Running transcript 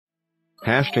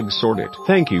#Sortit.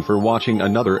 Thank you for watching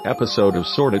another episode of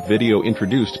Sortit video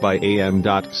introduced by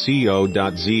am.co.za.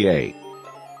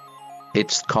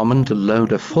 It's common to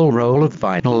load a full roll of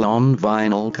vinyl on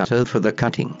vinyl cutter for the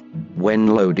cutting. When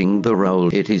loading the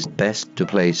roll, it is best to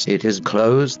place it as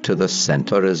close to the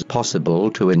center as possible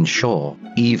to ensure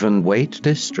even weight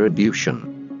distribution.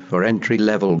 For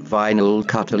entry-level vinyl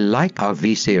cutter like our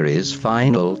V-Series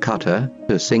vinyl cutter,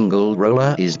 a single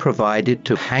roller is provided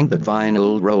to hang the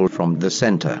vinyl roll from the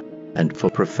center. And for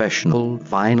professional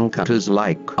vinyl cutters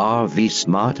like our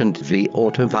V-Smart and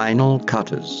V-Auto vinyl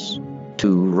cutters,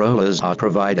 2 rollers are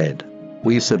provided.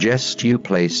 We suggest you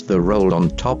place the roll on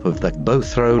top of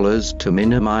both rollers to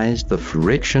minimize the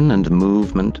friction and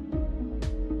movement.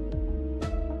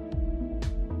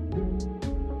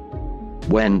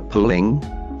 When pulling,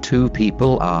 2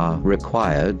 people are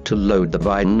required to load the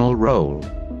vinyl roll.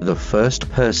 The first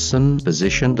person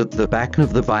positioned at the back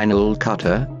of the vinyl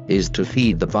cutter is to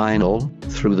feed the vinyl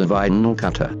through the vinyl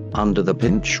cutter under the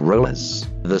pinch rollers.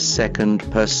 The second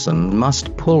person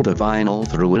must pull the vinyl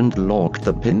through and lock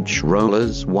the pinch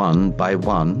rollers one by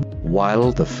one,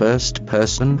 while the first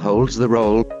person holds the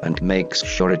roll and makes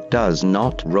sure it does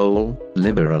not roll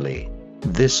liberally.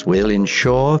 This will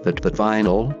ensure that the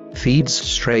vinyl feeds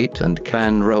straight and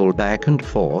can roll back and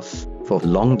forth for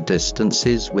long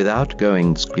distances without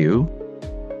going skew.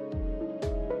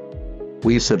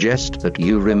 We suggest that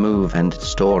you remove and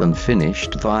store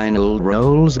unfinished vinyl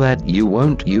rolls that you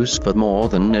won't use for more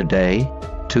than a day.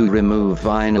 To remove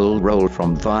vinyl roll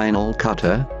from vinyl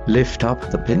cutter, lift up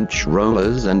the pinch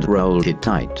rollers and roll it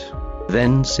tight.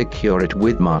 Then secure it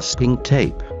with masking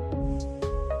tape.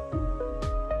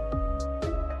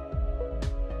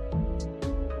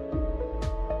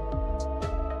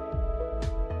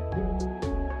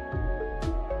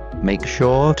 Make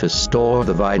sure to store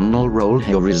the vinyl roll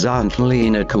horizontally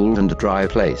in a cool and dry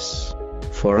place.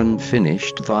 For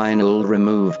unfinished vinyl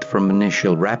removed from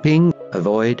initial wrapping,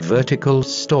 avoid vertical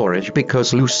storage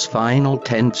because loose vinyl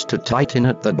tends to tighten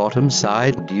at the bottom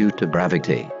side due to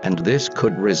gravity, and this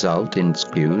could result in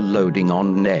skew loading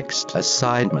on next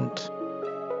assignment.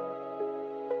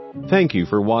 Thank you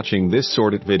for watching this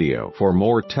Sortit video. For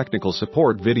more technical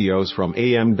support videos from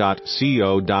am.co.za,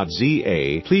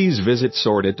 please visit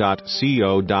sortit.co.za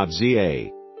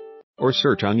or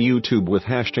search on YouTube with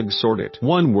 #Sortit.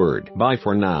 One word. Bye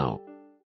for now.